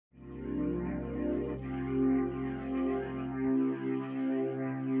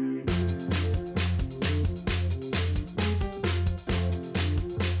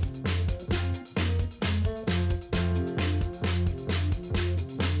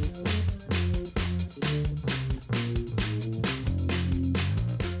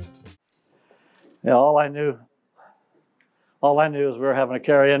Yeah, all I knew is we were having a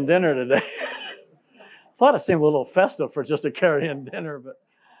carry-in dinner today. I thought it seemed a little festive for just a carry-in dinner, but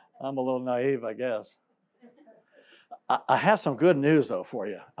I'm a little naive, I guess. I have some good news, though, for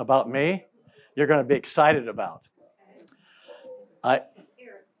you about me. You're going to be excited about.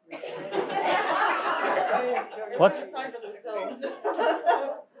 What's?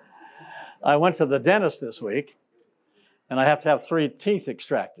 I went to the dentist this week, and I have to have 3 teeth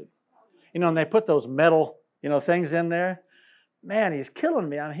extracted. And they put those metal, things in there. Man, he's killing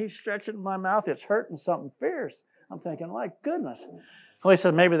me. He's stretching my mouth. It's hurting something fierce. I'm thinking, my goodness. Well, he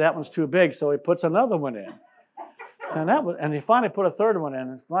said, maybe that one's too big, so he puts another one in. And he finally put a third one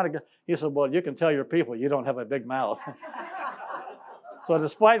in. He said, well, you can tell your people you don't have a big mouth. So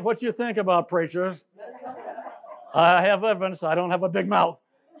despite what you think about preachers, I have evidence I don't have a big mouth.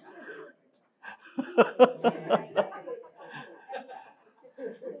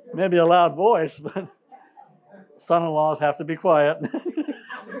 Maybe a loud voice, but son-in-laws have to be quiet.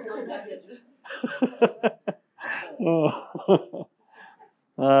 Oh,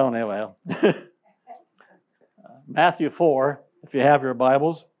 anyway. Matthew 4, if you have your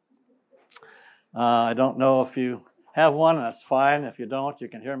Bibles. I don't know if you have one, that's fine. If you don't, you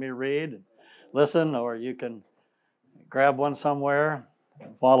can hear me read and listen, or you can grab one somewhere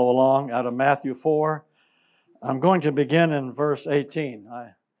and follow along out of Matthew 4. I'm going to begin in verse 18.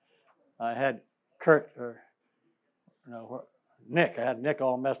 I had Nick. I had Nick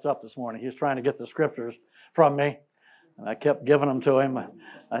all messed up this morning. He was trying to get the scriptures from me, and I kept giving them to him.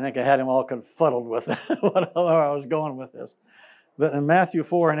 I think I had him all confuddled with where I was going with this. But in Matthew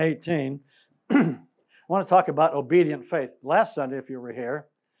 4 and 18, I want to talk about obedient faith. Last Sunday, if you were here,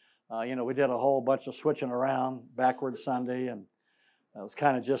 we did a whole bunch of switching around, backward Sunday, and it was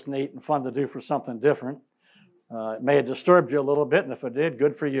kind of just neat and fun to do for something different. It may have disturbed you a little bit, and if it did,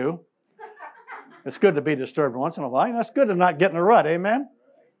 good for you. It's good to be disturbed once in a while. It's good to not get in a rut, amen?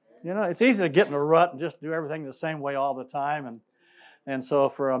 It's easy to get in a rut and just do everything the same way all the time. And so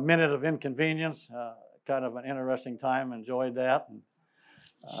for a minute of inconvenience, kind of an interesting time, enjoyed that. And,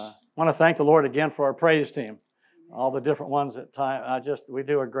 I want to thank the Lord again for our praise team, all the different ones at time. I think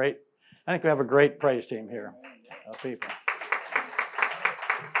we have a great praise team here of people.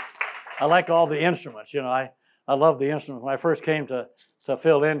 I like all the instruments, I love the instruments. When I first came to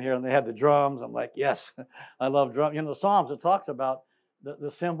fill in here and they had the drums, I'm like, yes, I love drums. The Psalms, it talks about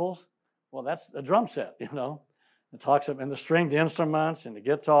the cymbals. Well, that's the drum set, It talks about the stringed instruments and the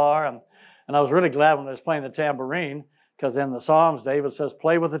guitar. And I was really glad when I was playing the tambourine, because in the Psalms, David says,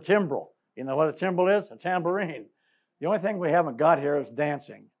 play with a timbrel. You know what a timbrel is? A tambourine. The only thing we haven't got here is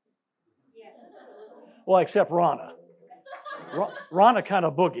dancing. Yeah. Well, except Rana. Rana kind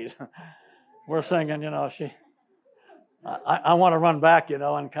of boogies. We're singing, I want to run back,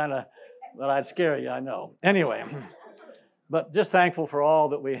 and kind of, but I'd scare you, I know. Anyway, but just thankful for all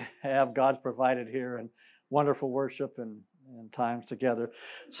that we have God's provided here, and wonderful worship and times together.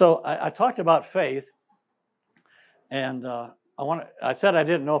 So I talked about faith, and I said I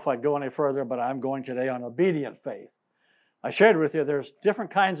didn't know if I'd go any further, but I'm going today on obedient faith. I shared with you there's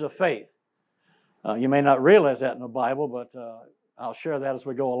different kinds of faith. You may not realize that in the Bible, but I'll share that as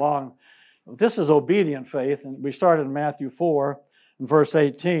we go along. This is obedient faith, and we started in Matthew 4, in verse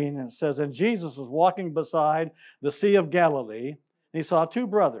 18, and it says, and Jesus was walking beside the Sea of Galilee, and he saw 2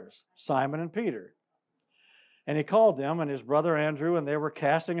 brothers, Simon and Peter. And he called them and his brother Andrew, and they were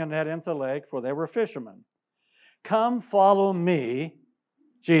casting a net into the lake, for they were fishermen. Come, follow me,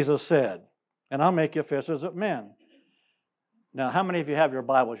 Jesus said, and I'll make you fishers of men. Now, how many of you have your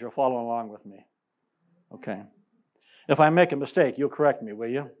Bibles? You're following along with me. Okay. If I make a mistake, you'll correct me, will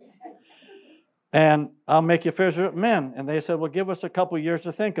you? And I'll make you fishers of men. And they said, well, give us a couple years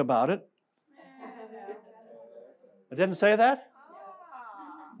to think about it. It didn't say that?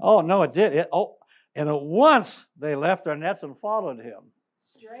 Oh, no, it did. And at once they left their nets and followed him.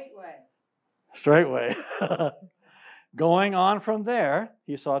 Straightway. Going on from there,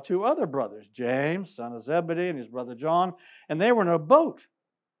 he saw 2 other brothers, James, son of Zebedee, and his brother John, and they were in a boat.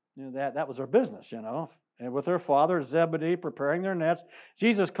 That was their business, and with their father Zebedee preparing their nets.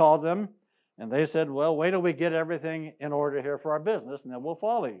 Jesus called them, and they said, well, wait till we get everything in order here for our business, and then we'll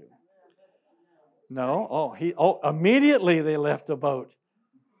follow you. No, immediately they left the boat.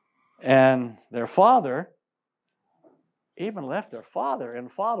 And their father even left their father and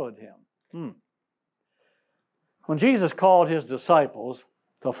followed him. When Jesus called his disciples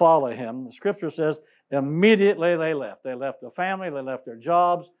to follow him, the scripture says immediately they left. They left the family, they left their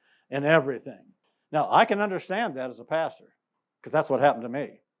jobs and everything. Now, I can understand that as a pastor, because that's what happened to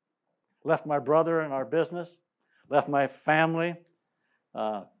me. Left my brother in our business, left my family,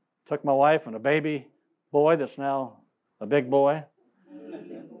 took my wife and a baby boy that's now a big boy,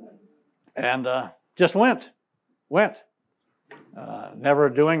 and just went. Never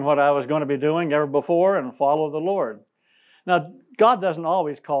doing what I was going to be doing ever before, and follow the Lord. Now, God doesn't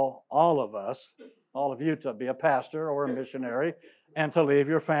always call all of us, all of you, to be a pastor or a missionary and to leave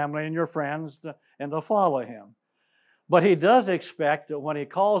your family and your friends and to follow Him. But He does expect that when He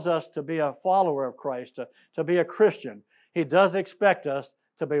calls us to be a follower of Christ, to be a Christian, He does expect us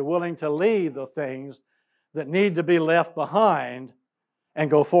to be willing to leave the things that need to be left behind and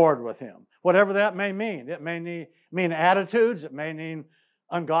go forward with Him. Whatever that may mean. It may mean attitudes. It may mean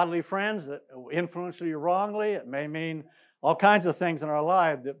ungodly friends that influence you wrongly. It may mean all kinds of things in our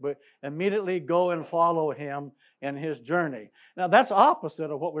life that we immediately go and follow Him in His journey. Now, that's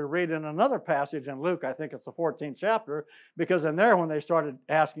opposite of what we read in another passage in Luke. I think it's the 14th chapter, because in there, when they started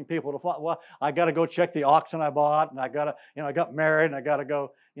asking people to follow, well, I got to go check the oxen I bought, and I got to, I got married, and I got to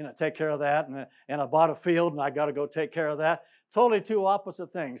go, take care of that, and I bought a field, and I got to go take care of that. Totally two opposite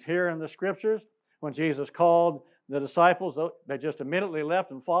things. Here in the Scriptures, when Jesus called the disciples, they just immediately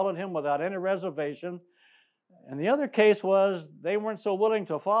left and followed Him without any reservation. And the other case was they weren't so willing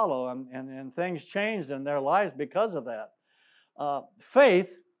to follow, and things changed in their lives because of that.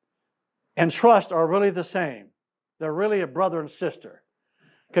 Faith and trust are really the same. They're really a brother and sister,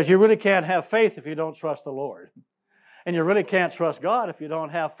 because you really can't have faith if you don't trust the Lord. And you really can't trust God if you don't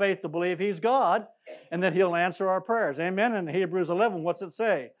have faith to believe He's God and that He'll answer our prayers. Amen? In Hebrews 11, what's it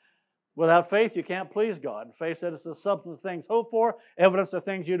say? Without faith, you can't please God. Faith said it's the substance of things hoped for, evidence of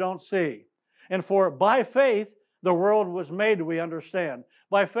things you don't see. And for by faith, the world was made, we understand.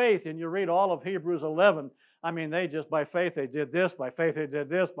 By faith, and you read all of Hebrews 11, they just by faith they did this, by faith they did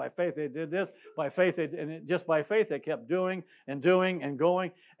this, by faith they did this, by faith just by faith they kept doing and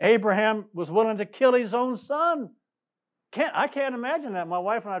going. Abraham was willing to kill his own son. I can't imagine that. My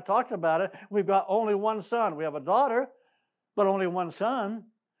wife and I talked about it. We've got only one son. We have a daughter, but only one son.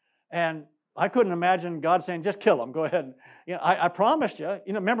 And I couldn't imagine God saying, just kill him. Go ahead. I promised you.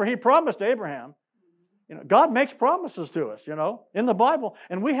 Remember, He promised Abraham. God makes promises to us, in the Bible.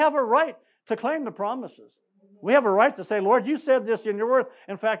 And we have a right to claim the promises. We have a right to say, Lord, you said this in your word.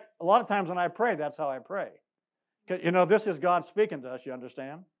 In fact, a lot of times when I pray, that's how I pray. This is God speaking to us, you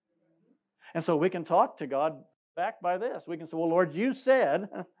understand? And so we can talk to God back by this. We can say, well, Lord, you said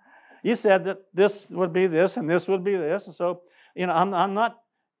that this would be this and this would be this. And so, I'm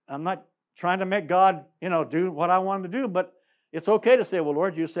not trying to make God, do what I want him to do, but it's okay to say, well,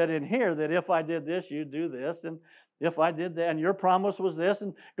 Lord, you said in here that if I did this, you'd do this, and if I did that, and your promise was this.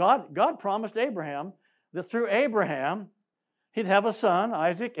 And God promised Abraham that through Abraham, he'd have a son,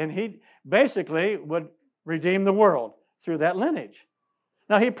 Isaac, and he basically would redeem the world through that lineage.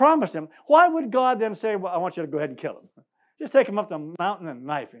 Now, He promised him. Why would God then say, well, I want you to go ahead and kill him? Just take him up the mountain and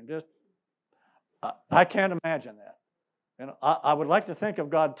knife him. I can't imagine that. I would like to think if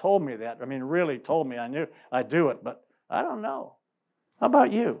God told me that. Really told me I knew I'd do it, but I don't know. How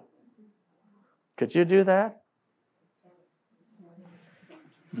about you? Could you do that?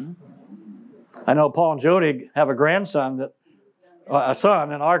 I know Paul and Jody have a grandson a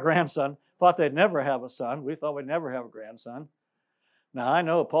son, and our grandson thought they'd never have a son. We thought we'd never have a grandson. Now, I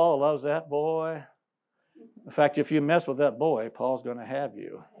know Paul loves that boy. In fact, if you mess with that boy, Paul's going to have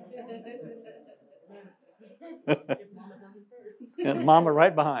you. And Mama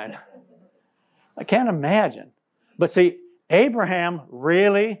right behind. I can't imagine. But see, Abraham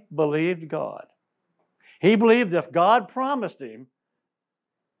really believed God. He believed if God promised him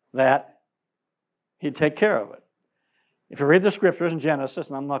that He'd take care of it. If you read the Scriptures in Genesis,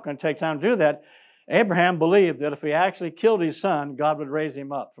 and I'm not going to take time to do that, Abraham believed that if he actually killed his son, God would raise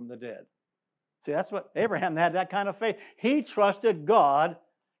him up from the dead. See, that's what Abraham had, that kind of faith. He trusted God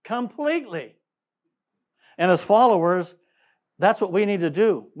completely. And as followers, that's what we need to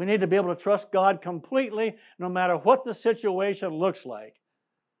do. We need to be able to trust God completely no matter what the situation looks like.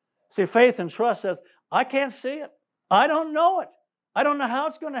 See, faith and trust says, I can't see it. I don't know it. I don't know how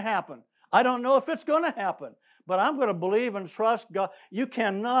it's going to happen. I don't know if it's going to happen. But I'm going to believe and trust God. You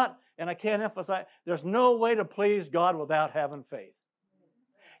cannot, and I can't emphasize, there's no way to please God without having faith.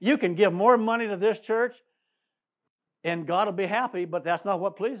 You can give more money to this church and God will be happy, but that's not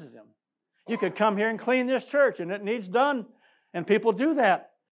what pleases Him. You could come here and clean this church and it needs done, and people do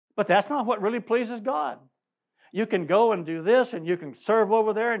that. But that's not what really pleases God. You can go and do this, and you can serve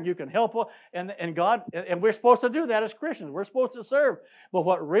over there, and you can help, and God, and we're supposed to do that as Christians. We're supposed to serve. But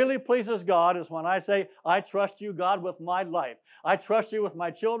what really pleases God is when I say, I trust you, God, with my life. I trust you with my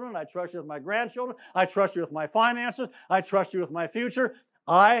children. I trust you with my grandchildren. I trust you with my finances. I trust you with my future.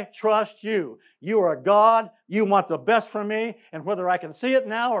 I trust you. You are God. You want the best for me. And whether I can see it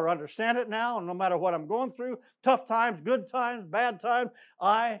now or understand it now, and no matter what I'm going through, tough times, good times, bad times,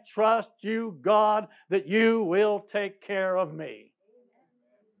 I trust you, God, that you will take care of me.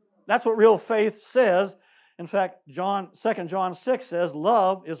 That's what real faith says. In fact, 2 John 6 says,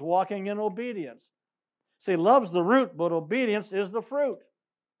 love is walking in obedience. See, love's the root, but obedience is the fruit.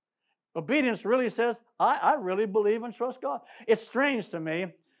 Obedience really says, I really believe and trust God. It's strange to me,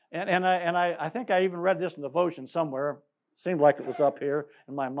 and I think I even read this in devotion somewhere. Seemed like it was up here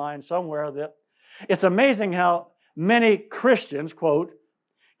in my mind somewhere, that it's amazing how many Christians, quote,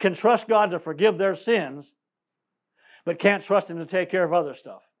 can trust God to forgive their sins, but can't trust Him to take care of other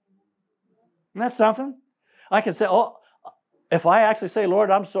stuff. Isn't that something? I can say, oh, if I actually say, Lord,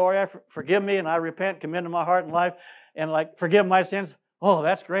 I'm sorry, forgive me, and I repent, come into my heart and life, and forgive my sins, oh,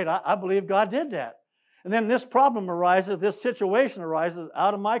 that's great. I believe God did that. And then this problem arises, this situation arises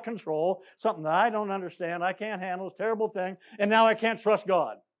out of my control, something that I don't understand, I can't handle, it's a terrible thing, and now I can't trust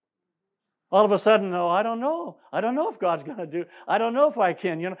God. All of a sudden, no, I don't know. I don't know if God's going to do. I don't know if I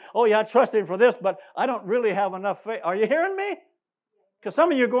can. Oh yeah, I trust Him for this, but I don't really have enough faith. Are you hearing me? Because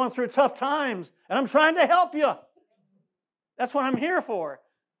some of you are going through tough times, and I'm trying to help you. That's what I'm here for.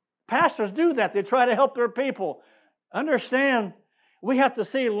 Pastors do that. They try to help their people. Understand, we have to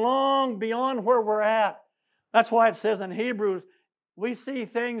see long beyond where we're at. That's why it says in Hebrews, we see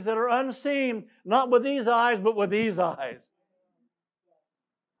things that are unseen, not with these eyes, but with these eyes.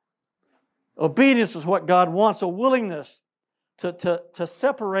 Obedience is what God wants, a willingness to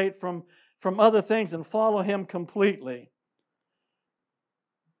separate from other things and follow Him completely.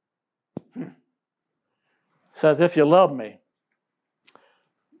 It says, if you love me,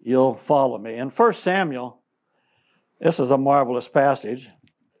 you'll follow me. In 1 Samuel, this is a marvelous passage.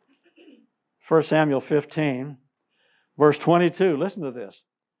 1 Samuel 15, verse 22. Listen to this.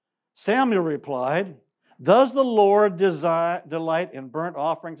 Samuel replied, does the Lord delight in burnt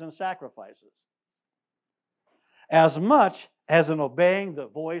offerings and sacrifices, as much as in obeying the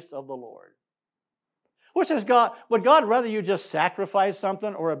voice of the Lord? Which is God? Would God rather you just sacrifice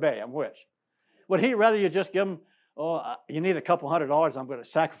something or obey Him? Which? Would He rather you just give Him, oh, you need a couple $100, I'm going to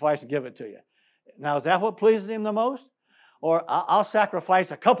sacrifice and give it to you? Now, is that what pleases Him the most? Or I'll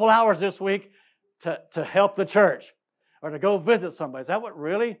sacrifice a couple hours this week to help the church or to go visit somebody. Is that what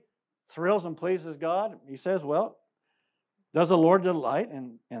really thrills and pleases God? He says, well, does the Lord delight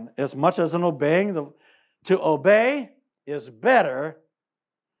in as much as in obeying? To obey is better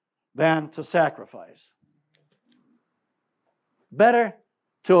than to sacrifice. Better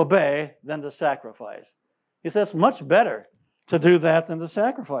to obey than to sacrifice. He says, much better to do that than to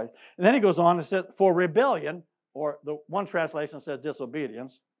sacrifice. And then he goes on and says, for rebellion, or the one translation says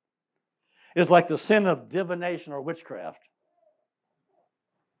disobedience, is like the sin of divination or witchcraft.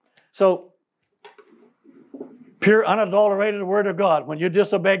 So, pure, unadulterated Word of God. When you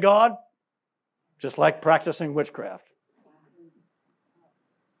disobey God, just like practicing witchcraft.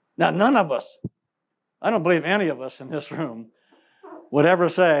 Now, none of us, I don't believe any of us in this room, would ever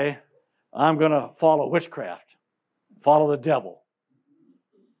say, I'm going to follow witchcraft, follow the devil.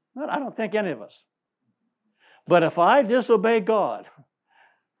 I don't think any of us. But if I disobey God,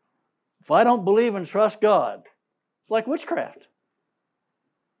 if I don't believe and trust God, it's like witchcraft.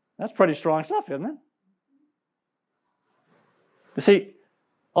 That's pretty strong stuff, isn't it? You see,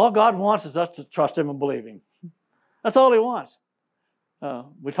 all God wants is us to trust Him and believe Him. That's all He wants.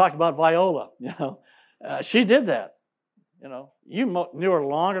 We talked about Viola. She did that. You knew her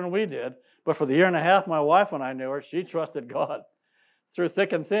longer than we did, but for the year and a half my wife and I knew her, she trusted God through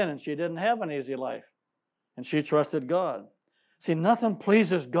thick and thin, and she didn't have an easy life. And she trusted God. See, nothing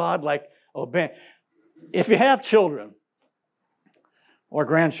pleases God like obeying. If you have children or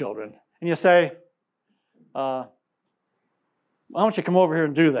grandchildren, and you say, why don't you come over here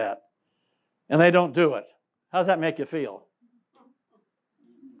and do that? And they don't do it. How does that make you feel?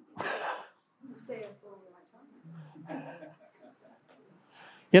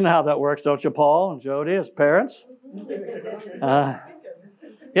 You know how that works, don't you, Paul and Jody, as parents?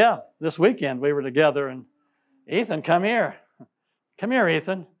 Yeah, this weekend we were together, and Ethan, come here. Come here,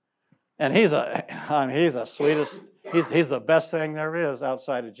 Ethan. And he's the sweetest, he's the best thing there is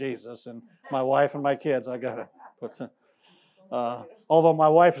outside of Jesus and my wife and my kids. I got to put some, although my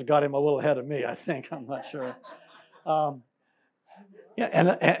wife has got him a little ahead of me, I think. I'm not sure.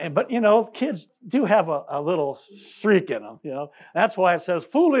 Yeah, but kids do have a little streak in them. That's why it says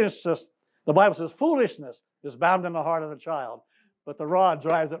foolishness. The Bible says foolishness is bound in the heart of the child, but the rod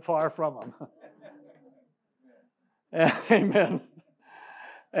drives it far from them. Amen.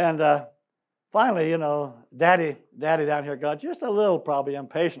 And finally, Daddy down here got just a little probably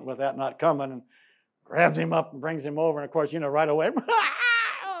impatient with that not coming and grabs him up and brings him over. And of course, right away,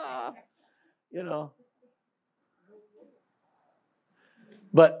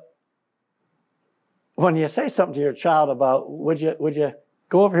 But when you say something to your child about, would you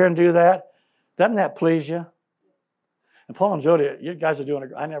go over here and do that? Doesn't that please you? And Paul and Jody, you guys are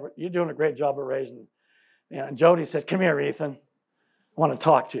you're doing a great job of raising. And Jody says, "Come here, Ethan. I want to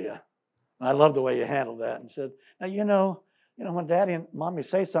talk to you." And I love the way you handled that. And said, "Now, when Daddy and Mommy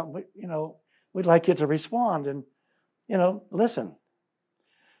say something, we'd like you to respond and, listen."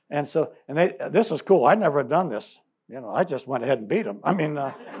 And so, this was cool. I never had done this. I just went ahead and beat them. I mean,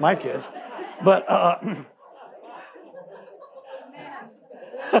 my kids. But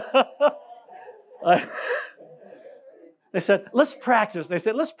they said, "Let's practice." They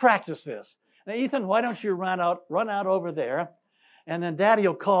said, "Let's practice this. Now, Ethan, why don't you run out over there, and then Daddy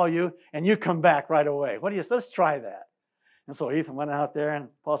will call you, and you come back right away. What do you say? Let's try that." And so Ethan went out there, and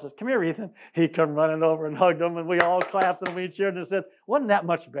Paul says, "Come here, Ethan." He come running over and hugged him, and we all clapped and we cheered and said, "Wasn't that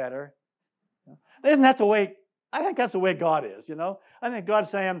much better?" Isn't that the way? I think that's the way God is, I think God's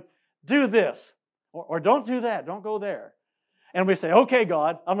saying, do this, or don't do that, don't go there. And we say, "Okay,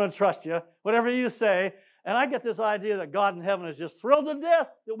 God, I'm going to trust you, whatever you say." And I get this idea that God in heaven is just thrilled to death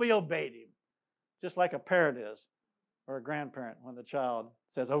that we obeyed him, just like a parent is, or a grandparent when the child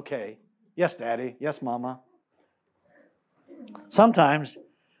says, "Okay, yes, Daddy, yes, Mama." Sometimes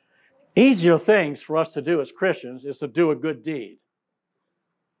easier things for us to do as Christians is to do a good deed.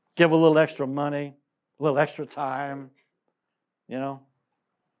 Give a little extra money, a little extra time,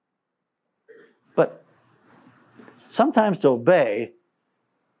 But sometimes to obey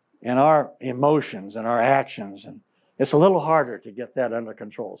in our emotions and our actions, and it's a little harder to get that under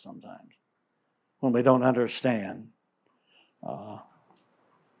control sometimes when we don't understand. You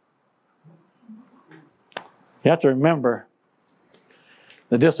have to remember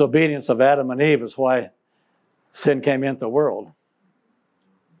the disobedience of Adam and Eve is why sin came into the world.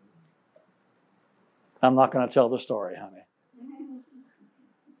 I'm not going to tell the story, honey.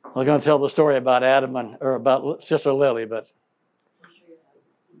 I'm going to tell the story about or about Sister Lily, but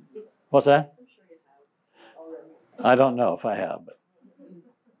what's that? I don't know if I have, but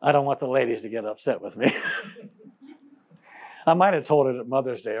I don't want the ladies to get upset with me. I might have told it at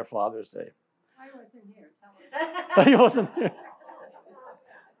Mother's Day or Father's Day. I wasn't here. Tell her. He wasn't here.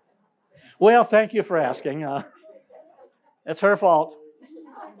 Well, thank you for asking. It's her fault.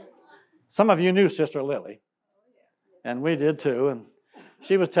 Some of you knew Sister Lily, and we did too. And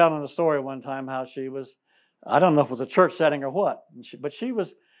she was telling a story one time how she was, I don't know if it was a church setting or what, but she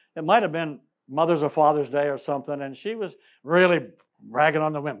was, it might have been Mother's or Father's Day or something, and she was really bragging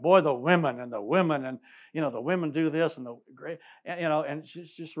on the women. Boy, the women, and the women do this, and and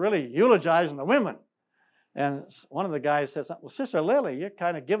she's just really eulogizing the women. And one of the guys says, "Well, Sister Lily, you're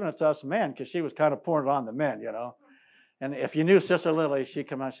kind of giving it to us men," because she was kind of pouring it on the men, And if you knew Sister Lily, she'd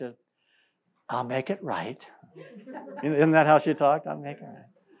come out and said, "I'll make it right." Isn't that how she talked? "I'll make it right."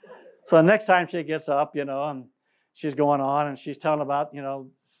 So the next time she gets up, and she's going on, and she's telling about, the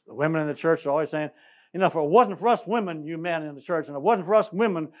women in the church are always saying, "If it wasn't for us women, you men in the church, and it wasn't for us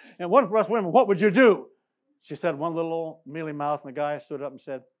women, what would you do?" She said one little old mealy mouth, and the guy stood up and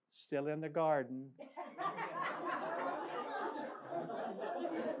said, "Still in the garden."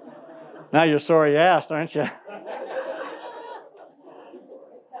 Now you're sorry you asked, aren't you?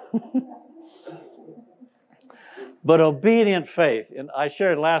 But obedient faith, and I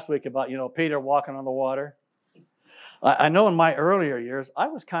shared last week about, Peter walking on the water. I know in my earlier years, I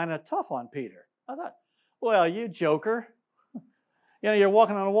was kind of tough on Peter. I thought, "Well, you joker. You're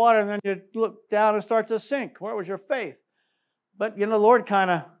walking on the water and then you look down and start to sink. Where was your faith?" But, the Lord kind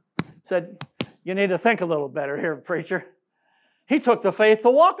of said, "You need to think a little better here, preacher." He took the faith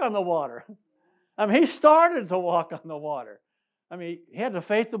to walk on the water. He started to walk on the water. He had the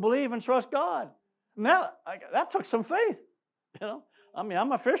faith to believe and trust God. Now, that took some faith,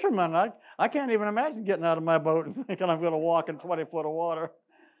 I'm a fisherman. I can't even imagine getting out of my boat and thinking I'm going to walk in 20 foot of water.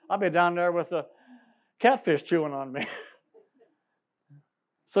 I'll be down there with a catfish chewing on me.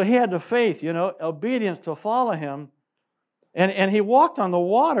 So he had the faith, obedience to follow him. And he walked on the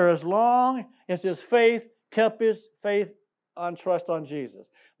water as long as his faith kept his faith on trust on Jesus.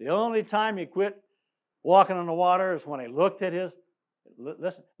 The only time he quit walking on the water is when he looked at his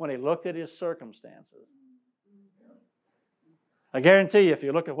circumstances. I guarantee you, if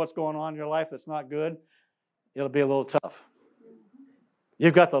you look at what's going on in your life that's not good, it'll be a little tough.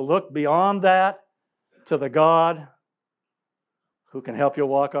 You've got to look beyond that to the God who can help you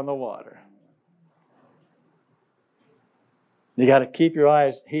walk on the water. You got to keep your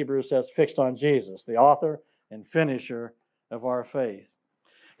eyes, Hebrews says, fixed on Jesus, the author and finisher of our faith.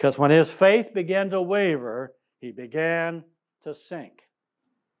 Because when his faith began to waver, he began to sink.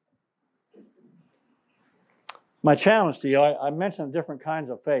 My challenge to you, I mentioned different kinds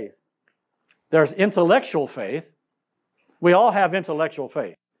of faith. There's intellectual faith. We all have intellectual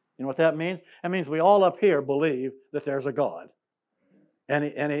faith. You know what that means? That means we all up here believe that there's a God. And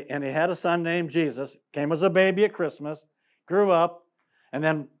he had a son named Jesus, came as a baby at Christmas, grew up, and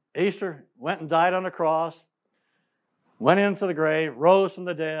then Easter went and died on the cross, went into the grave, rose from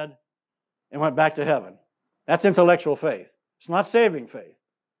the dead, and went back to heaven. That's intellectual faith. It's not saving faith.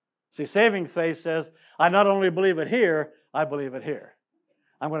 See, saving faith says, I not only believe it here, I believe it here.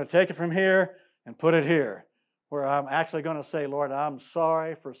 I'm going to take it from here and put it here, where I'm actually going to say, Lord, I'm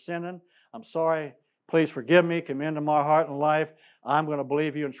sorry for sinning. I'm sorry. Please forgive me. Come into my heart and life. I'm going to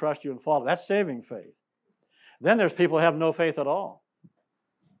believe you and trust you and follow. That's saving faith. Then there's people who have no faith at all.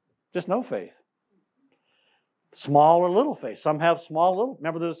 Just no faith. Small or little faith. Some have small, little.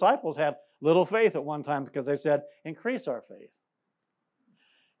 Remember, the disciples had little faith at one time because they said, increase our faith.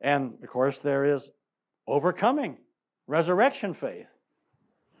 And, of course, there is overcoming, resurrection faith.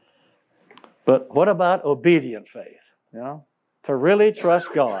 But what about obedient faith? You know, to really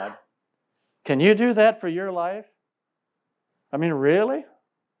trust God. Can you do that for your life? I mean, really?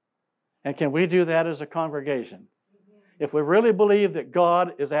 And can we do that as a congregation? If we really believe that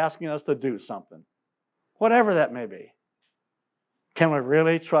God is asking us to do something, whatever that may be, can we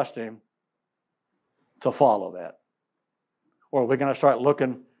really trust Him to follow that? Or are we going to start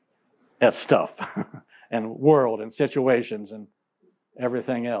looking at stuff and world and situations and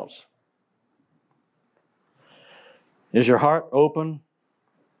everything else? Is your heart open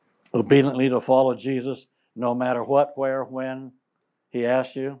obediently to follow Jesus no matter what, where, when He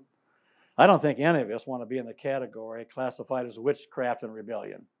asks you? I don't think any of us want to be in the category classified as witchcraft and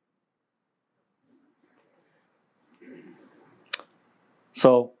rebellion.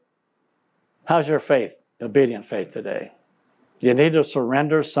 So, how's your faith, obedient faith today? Do you need to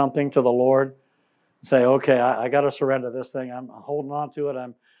surrender something to the Lord? Say, okay, I got to surrender this thing. I'm holding on to it.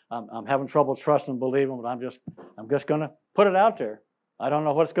 I'm having trouble trusting and believing, but I'm just going to put it out there. I don't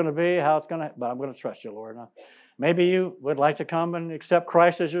know what it's going to be, how it's going to, but I'm going to trust you, Lord. Now, maybe you would like to come and accept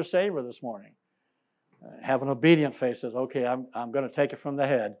Christ as your Savior this morning. Have an obedient faith, says, okay, I'm going to take it from the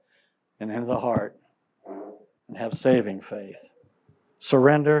head and into the heart and have saving faith.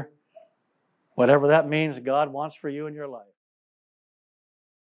 Surrender, whatever that means God wants for you in your life.